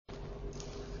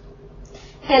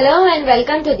Hello and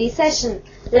welcome to the session.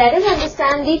 Let us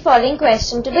understand the following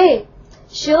question today.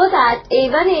 Show that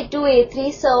A1, A2,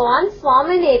 A3, so on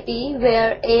form an AP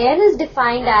where AN is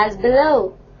defined as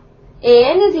below.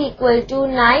 AN is equal to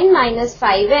 9 minus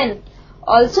 5N.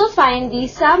 Also find the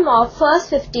sum of first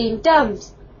 15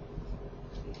 terms.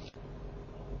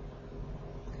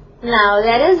 Now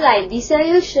let us write the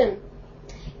solution.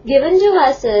 Given to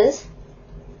us is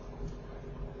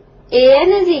AN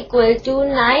is equal to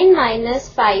 9 minus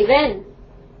 5N.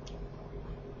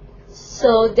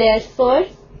 So therefore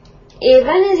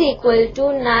A1 is equal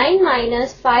to 9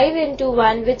 minus 5 into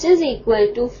 1, which is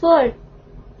equal to 4.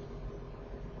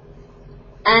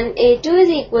 And A2 is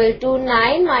equal to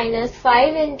 9 minus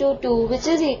 5 into 2, which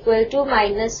is equal to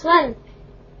minus 1.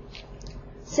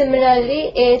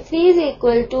 Similarly, A3 is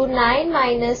equal to 9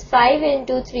 minus 5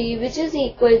 into 3, which is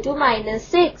equal to minus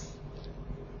 6.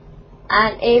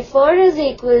 And A4 is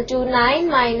equal to 9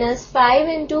 minus 5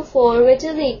 into 4, which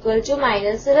is equal to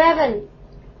minus 11.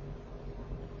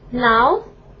 Now,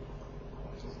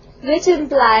 which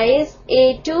implies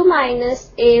A2 minus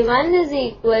A1 is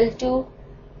equal to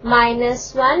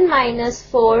minus 1 minus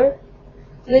 4,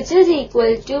 which is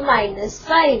equal to minus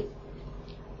 5.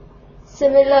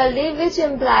 Similarly, which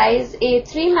implies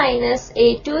A3 minus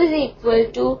A2 is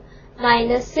equal to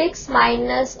minus 6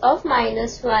 minus of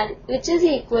minus 1, which is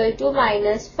equal to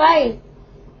minus 5.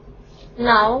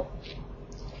 Now,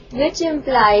 which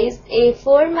implies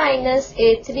A4 minus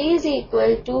A3 is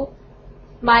equal to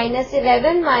minus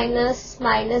 11 minus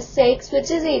minus 6, which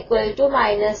is equal to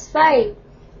minus 5.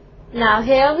 Now,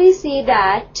 here we see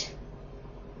that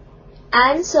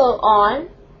and so on.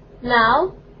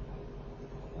 Now,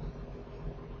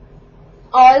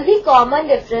 all the common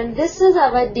difference, this is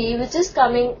our D, which is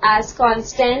coming as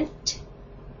constant.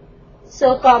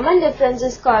 So common difference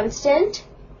is constant.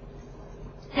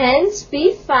 Hence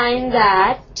we find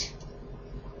that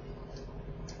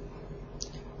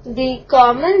the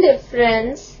common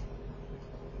difference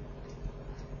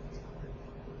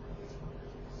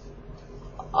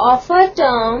of a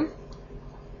term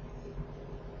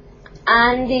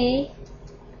and the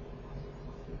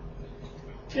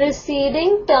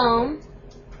preceding term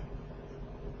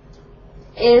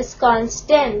is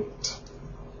constant.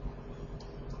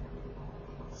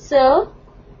 So,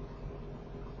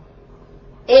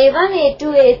 A1, A2,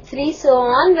 A3, so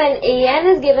on, when AN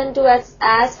is given to us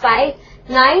as 9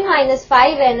 minus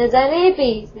 5N is an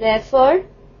AP. Therefore,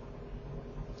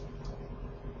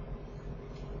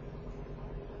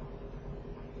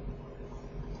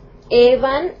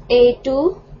 A1,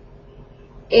 A2,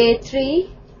 A3,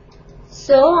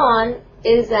 so on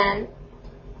is an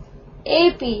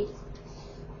AP.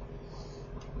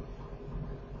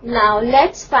 Now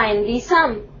let's find the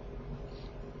sum.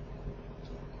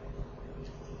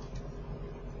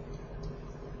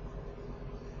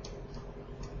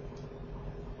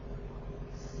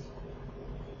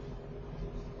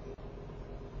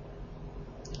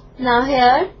 Now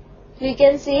here we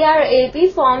can see our AP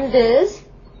formed is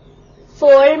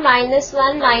 4 minus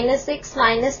 1 minus 6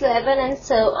 minus 11 and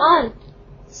so on.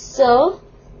 So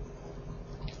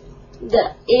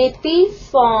the AP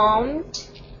formed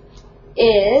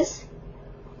is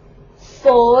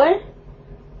 4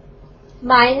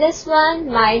 minus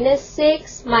 1 minus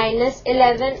 6 minus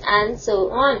 11 and so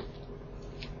on.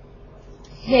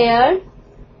 Here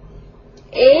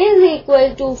A is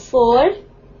equal to 4,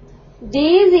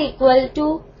 D is equal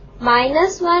to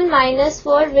minus 1 minus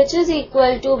 4, which is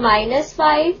equal to minus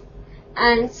 5,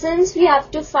 and since we have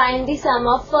to find the sum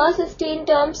of first 15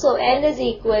 terms, so N is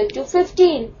equal to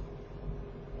 15.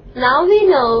 Now we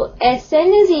know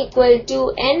Sn is equal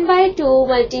to n by 2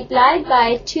 multiplied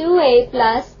by 2a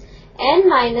plus n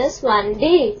minus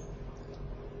 1d.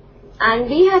 And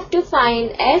we have to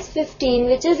find S15,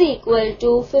 which is equal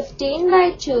to 15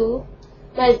 by 2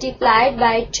 multiplied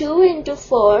by 2 into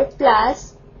 4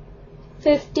 plus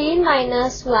 15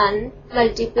 minus 1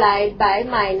 multiplied by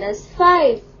minus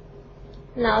 5.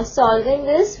 Now solving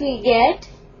this we get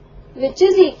which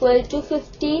is equal to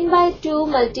 15 by 2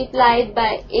 multiplied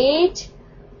by 8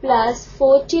 plus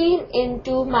 14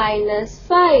 into minus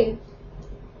 5,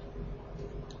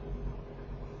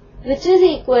 which is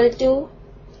equal to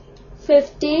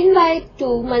 15 by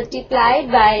 2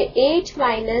 multiplied by 8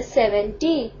 minus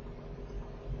 70,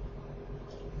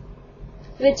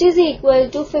 which is equal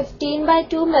to 15 by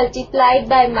 2 multiplied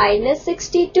by minus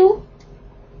 62.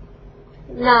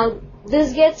 Now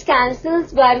this gets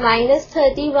cancelled by minus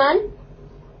 31,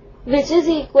 which is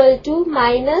equal to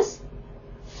minus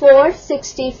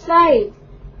 465.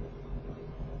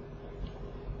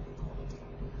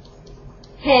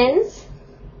 Hence,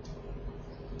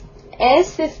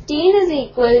 as 15 is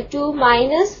equal to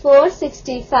minus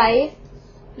 465,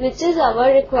 which is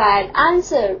our required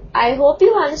answer. I hope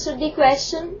you understood the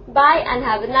question. Bye and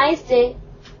have a nice day.